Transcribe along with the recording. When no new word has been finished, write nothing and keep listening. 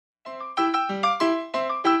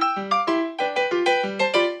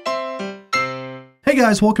Hey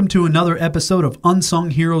guys, welcome to another episode of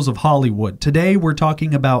Unsung Heroes of Hollywood. Today we're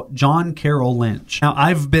talking about John Carroll Lynch. Now,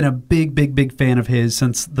 I've been a big fan of his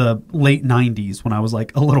since the late 90s when I was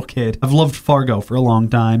like a little kid. I've loved Fargo for a long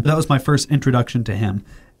time. That was my first introduction to him.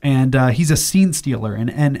 And he's a scene stealer,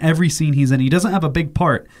 and every scene he's in, he doesn't have a big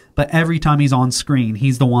part, but every time he's on screen,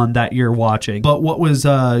 he's the one that you're watching. But what was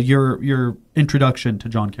your introduction to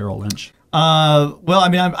John Carroll Lynch? Well, I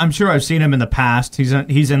mean, I'm sure I've seen him in the past. He's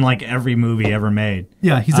in like every movie ever made.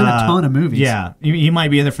 Yeah, he's in a ton of movies. Yeah, he might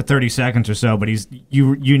be in there for 30 seconds or so, but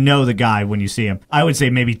you know the guy when you see him. I would say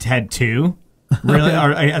maybe Ted 2. Really?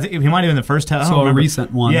 Or I think he might have been the first Ted. So a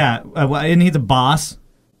recent one. Yeah, isn't he the boss?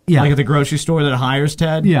 Yeah. Like at the grocery store that hires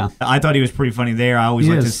Ted? Yeah. I thought he was pretty funny there. I always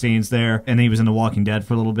liked his scenes there. And he was in The Walking Dead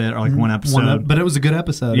for a little bit, or like one episode. But it was a good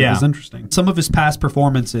episode. Yeah. It was interesting. Some of his past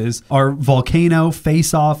performances are Volcano,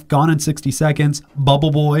 Face Off, Gone in 60 Seconds,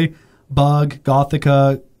 Bubble Boy, Bug,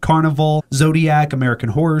 Gothica, Carnival, Zodiac, American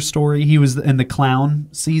Horror Story. He was in the Clown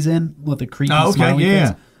season with the creepy smiley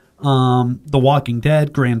face. The Walking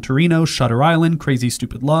Dead, Gran Torino, Shutter Island, Crazy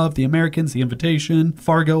Stupid Love, The Americans, The Invitation,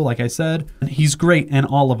 Fargo, like I said. And he's great in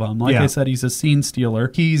all of them. Like I said, he's a scene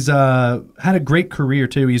stealer. He's had a great career,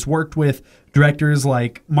 too. He's worked with directors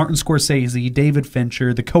like Martin Scorsese, David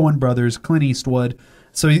Fincher, the Coen brothers, Clint Eastwood.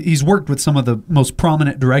 So he's worked with some of the most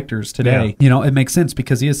prominent directors today. Yeah. You know, it makes sense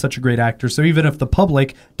because he is such a great actor. So even if the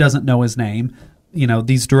public doesn't know his name, you know,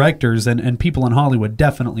 these directors and people in Hollywood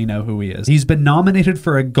definitely know who he is. He's been nominated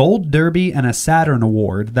for a Gold Derby and a Saturn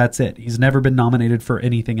Award. That's it. He's never been nominated for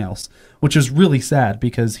anything else, which is really sad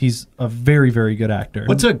because he's a very good actor.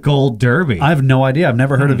 What's a Gold Derby? I have no idea. I've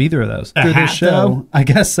never heard of either of those. A hat, though? I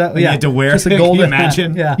guess so. Yeah. You had to wear just it? a golden Can you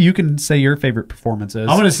imagine? hat. Yeah. You can say your favorite performances.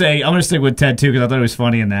 I'm gonna stick with Ted 2 because I thought he was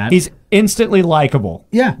funny in that. He's instantly likable.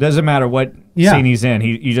 Yeah. Doesn't matter what scene he's in.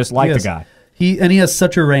 You just like the guy. He has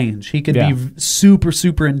such a range. He could be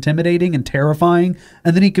super intimidating and terrifying,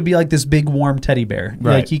 and then he could be like this big warm teddy bear.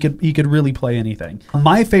 Right. Like he could really play anything.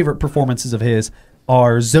 My favorite performances of his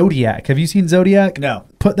are Zodiac. Have you seen Zodiac? No.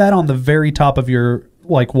 Put that on the very top of your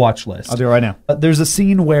watch list. I'll do it right now. There's a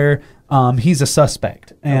scene where he's a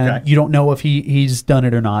suspect, and you don't know if he's done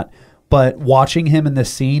it or not. But watching him in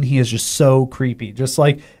this scene, he is just so creepy. Just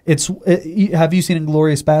like have you seen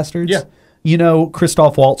Inglourious Basterds? Yeah. You know,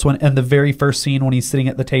 Christoph Waltz in the very first scene when he's sitting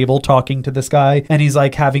at the table talking to this guy and he's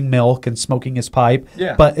like having milk and smoking his pipe.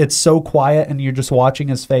 Yeah. But it's so quiet and you're just watching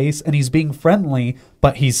his face and he's being friendly,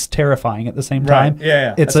 but he's terrifying at the same time. Right.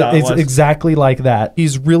 Yeah. It's exactly like that.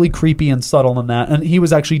 He's really creepy and subtle in that. And he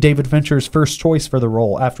was actually David Fincher's first choice for the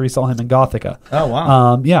role after he saw him in Gothica. Oh,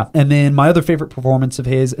 wow. Yeah. And then my other favorite performance of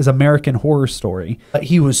his is American Horror Story.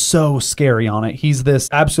 He was so scary on it. He's this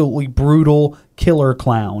absolutely brutal killer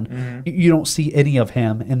clown. Mm-hmm. You don't see any of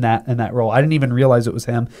him in that role. I didn't even realize it was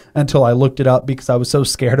him until I looked it up because I was so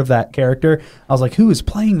scared of that character. I was like, who is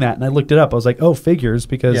playing that? And I looked it up. I was like, oh, figures,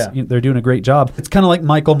 because they're doing a great job. It's kind of like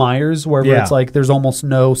Michael Myers, where it's like there's almost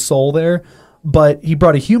no soul there. But he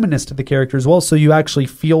brought a humanness to the character as well, so you actually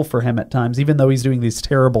feel for him at times, even though he's doing these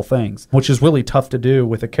terrible things, which is really tough to do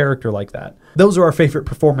with a character like that. Those are our favorite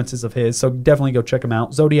performances of his, so definitely go check them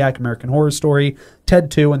out. Zodiac, American Horror Story,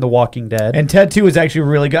 Ted 2, and The Walking Dead. And Ted 2 is actually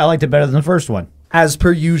really good. I liked it better than the first one. As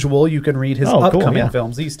per usual, you can read his upcoming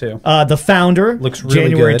films, these two. The Founder, looks really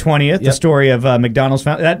January good. 20th, the story of McDonald's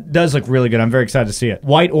founder. That does look really good. I'm very excited to see it.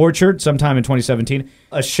 White Orchard, sometime in 2017.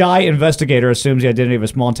 A shy investigator assumes the identity of a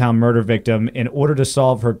small-town murder victim in order to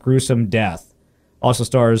solve her gruesome death. Also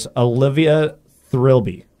stars Olivia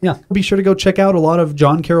Thirlby. Yeah, be sure to go check out a lot of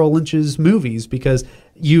John Carroll Lynch's movies because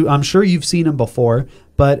I'm sure you've seen him before,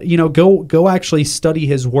 but go actually study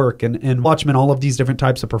his work and watch him in all of these different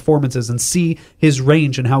types of performances and see his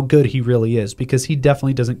range and how good he really is, because he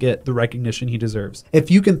definitely doesn't get the recognition he deserves.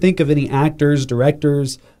 If you can think of any actors,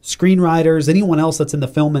 directors, screenwriters, anyone else that's in the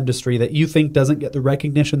film industry that you think doesn't get the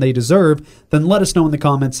recognition they deserve, then let us know in the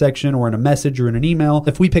comments section or in a message or in an email.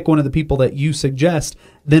 If we pick one of the people that you suggest,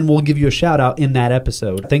 then we'll give you a shout out in that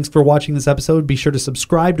episode. Thanks for watching this episode. Be sure to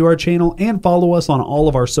subscribe to our channel and follow us on all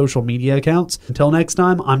of our social media accounts. Until next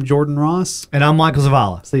time, I'm Jordan Ross. And I'm Michael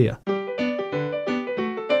Zavala. See ya.